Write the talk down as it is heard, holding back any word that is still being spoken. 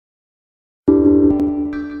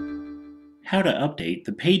How to update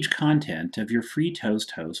the page content of your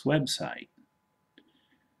FreeToastHost website.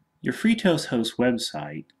 Your FreeToastHost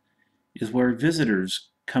website is where visitors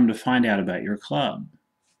come to find out about your club.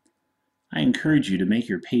 I encourage you to make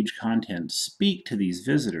your page content speak to these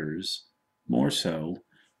visitors more so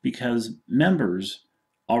because members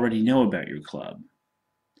already know about your club.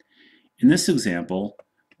 In this example,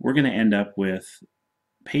 we're going to end up with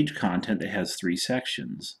page content that has 3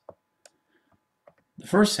 sections. The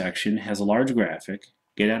first section has a large graphic,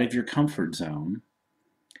 get out of your comfort zone,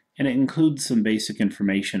 and it includes some basic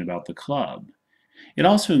information about the club. It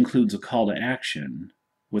also includes a call to action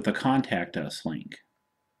with a contact us link.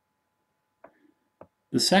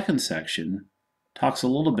 The second section talks a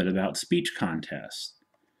little bit about speech contests.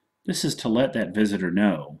 This is to let that visitor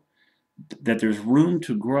know that there's room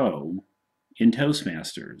to grow in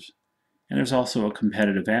Toastmasters, and there's also a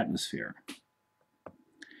competitive atmosphere.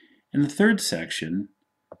 And the third section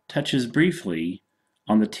touches briefly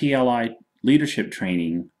on the TLI leadership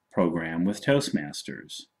training program with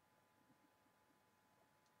Toastmasters.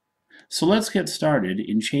 So let's get started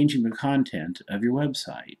in changing the content of your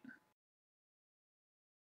website.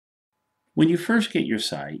 When you first get your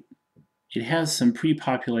site, it has some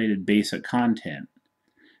pre-populated basic content.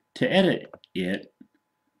 To edit it,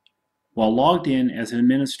 while logged in as an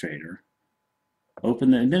administrator,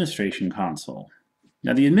 open the administration console.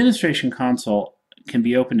 Now the administration console can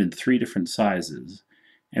be opened in 3 different sizes,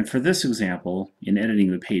 and for this example, in editing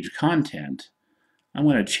the page content, I'm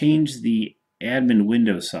going to change the admin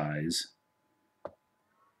window size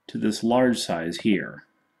to this large size here.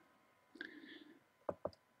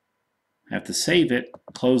 I have to save it,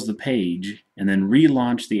 close the page, and then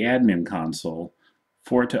relaunch the admin console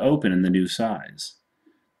for it to open in the new size.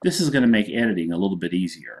 This is going to make editing a little bit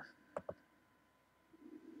easier.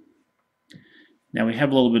 Now we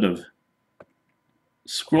have a little bit of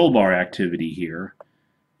scroll bar activity here.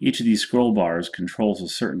 Each of these scroll bars controls a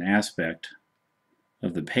certain aspect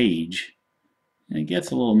of the page, and it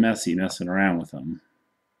gets a little messy messing around with them.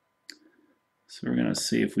 So we're going to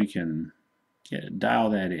see if we can dial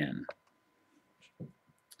that in.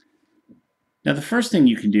 Now the first thing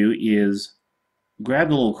you can do is grab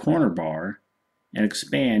the little corner bar and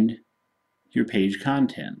expand your page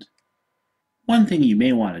content. One thing you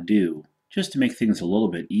may want to do, just to make things a little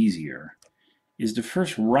bit easier, is to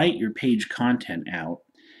first write your page content out.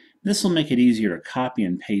 This will make it easier to copy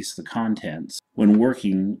and paste the contents when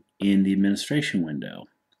working in the administration window.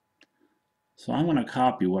 So I'm going to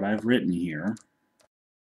copy what I've written here.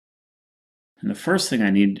 And the first thing I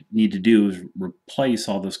need to do is replace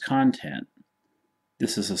all this content.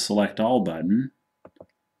 This is a select all button.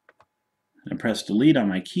 I press delete on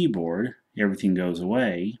my keyboard, everything goes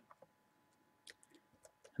away.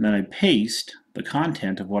 And then I paste the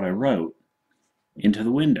content of what I wrote into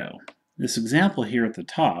the window. This example here at the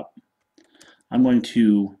top, I'm going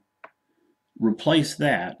to replace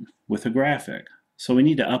that with a graphic. So we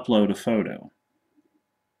need to upload a photo.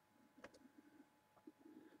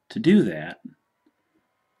 To do that,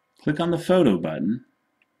 click on the photo button,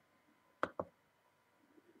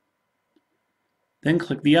 then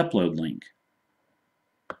click the upload link.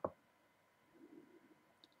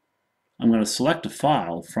 I'm going to select a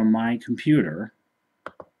file from my computer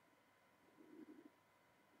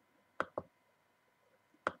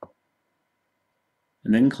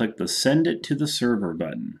and then click the Send It to the Server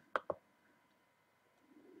button.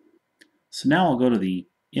 So now I'll go to the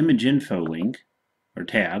Image Info link, or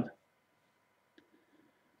tab,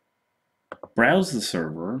 browse the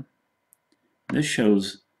server. This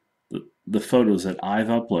shows the photos that I've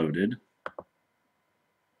uploaded,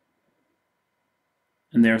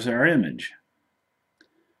 and there's our image.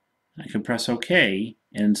 I can press OK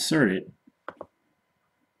and insert it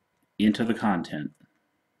into the content.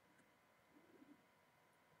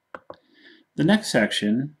 The next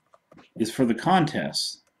section is for the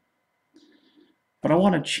contests, but I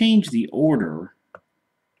want to change the order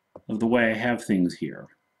of the way I have things here,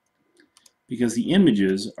 because the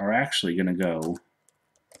images are actually going to go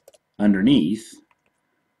underneath.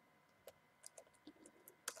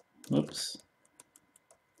 Whoops.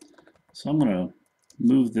 So I'm going to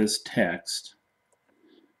move this text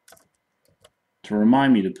to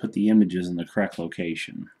remind me to put the images in the correct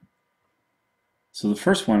location. So the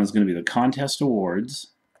first one is going to be the contest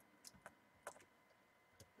awards.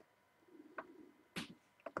 I'm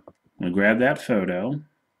going to grab that photo,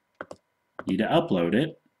 need to upload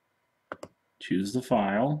it, choose the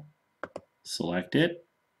file, select it,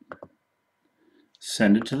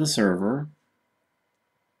 send it to the server,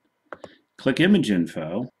 click Image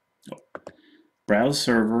Info, browse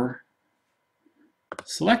server,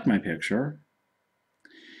 select my picture,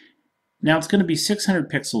 Now it's going to be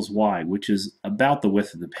 600 pixels wide, which is about the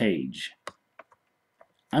width of the page.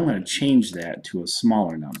 I'm going to change that to a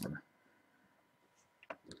smaller number.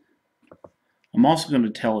 I'm also going to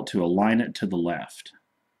tell it to align it to the left.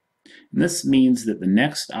 And this means that the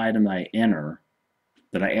next item I enter,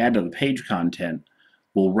 that I add to the page content,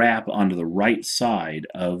 will wrap onto the right side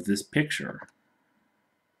of this picture.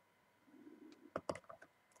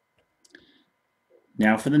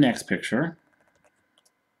 Now for the next picture.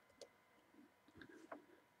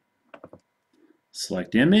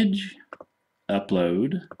 Select image,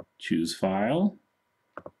 upload, choose file,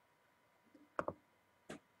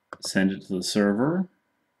 send it to the server,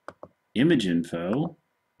 image info,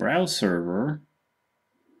 browse server,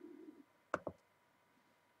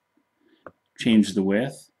 change the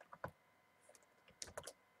width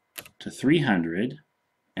to 300,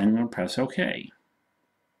 and I'm going to press OK.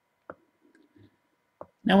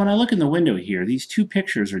 Now when I look in the window here, these two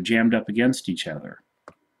pictures are jammed up against each other.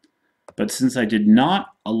 But since I did not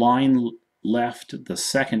align left the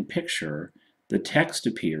second picture, the text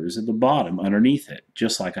appears at the bottom underneath it,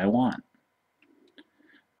 just like I want.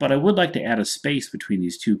 But I would like to add a space between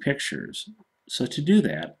these two pictures. So to do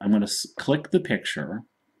that, I'm going to click the picture,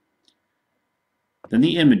 then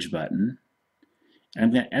the image button,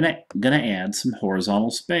 and I'm going to add some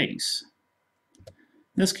horizontal space. In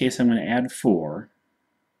this case, I'm going to add 4.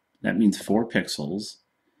 That means 4 pixels.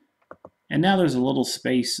 And now there's a little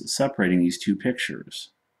space separating these two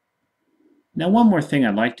pictures. Now one more thing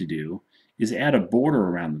I'd like to do is add a border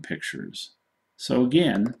around the pictures. So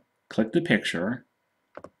again, click the picture,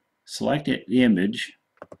 select the image,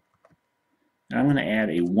 and I'm going to add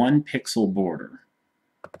a 1 pixel border.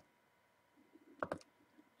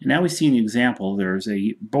 And now we see in the example there's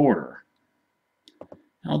a border.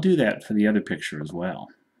 I'll do that for the other picture as well.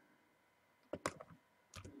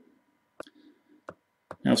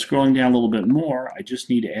 Now scrolling down a little bit more, I just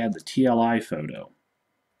need to add the TLI photo.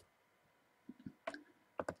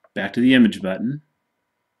 Back to the image button,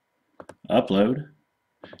 upload,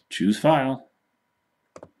 choose file,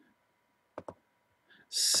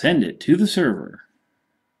 send it to the server,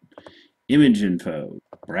 image info,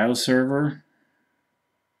 browse server,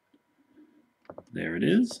 there it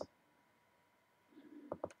is,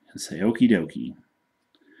 and say okie dokie.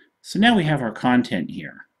 So now we have our content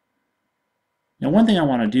here. Now one thing I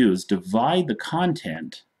want to do is divide the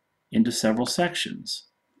content into several sections.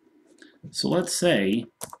 So let's say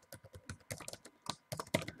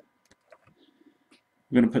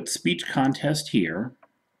we're going to put speech contest here.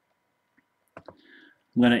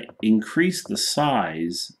 I'm going to increase the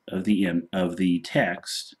size of the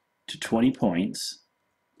text to 20 points.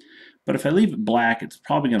 But if I leave it black, it's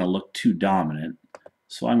probably going to look too dominant.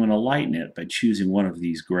 So I'm going to lighten it by choosing one of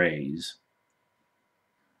these grays.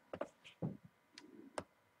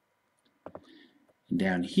 And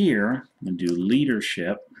down here, I'm going to do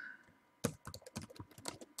leadership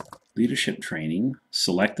training,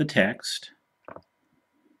 select the text,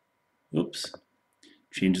 oops,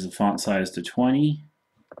 change the font size to 20,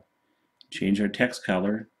 change our text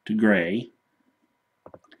color to gray.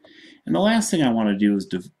 And the last thing I want to do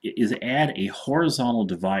is add a horizontal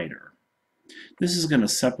divider. This is going to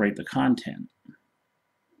separate the content.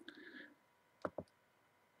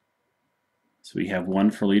 So we have one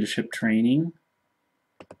for leadership training.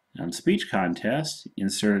 On speech contest,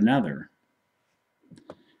 insert another.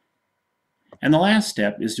 And the last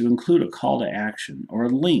step is to include a call to action or a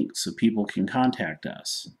link so people can contact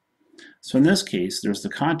us. So in this case, there's the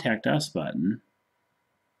Contact Us button,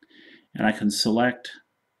 and I can select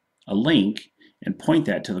a link and point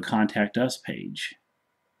that to the Contact Us page.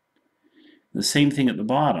 The same thing at the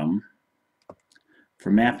bottom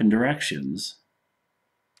for Map and Directions.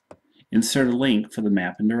 Insert a link for the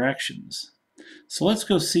Map and Directions. So let's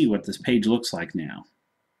go see what this page looks like now.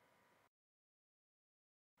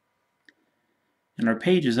 And our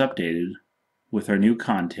page is updated with our new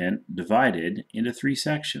content divided into 3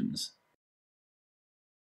 sections.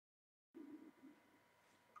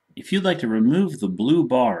 If you'd like to remove the blue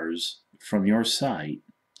bars from your site,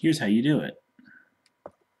 here's how you do it.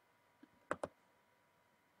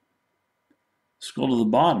 Scroll to the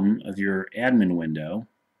bottom of your admin window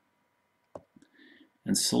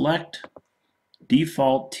and select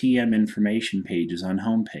Default TM Information Pages on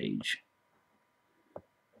Homepage.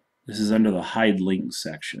 This is under the Hide Links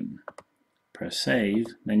section. Press Save,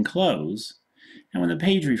 then Close, and when the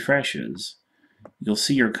page refreshes, you'll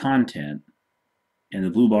see your content, and the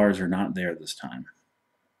blue bars are not there this time.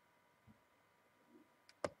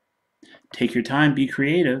 Take your time, be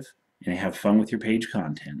creative, and have fun with your page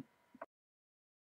content.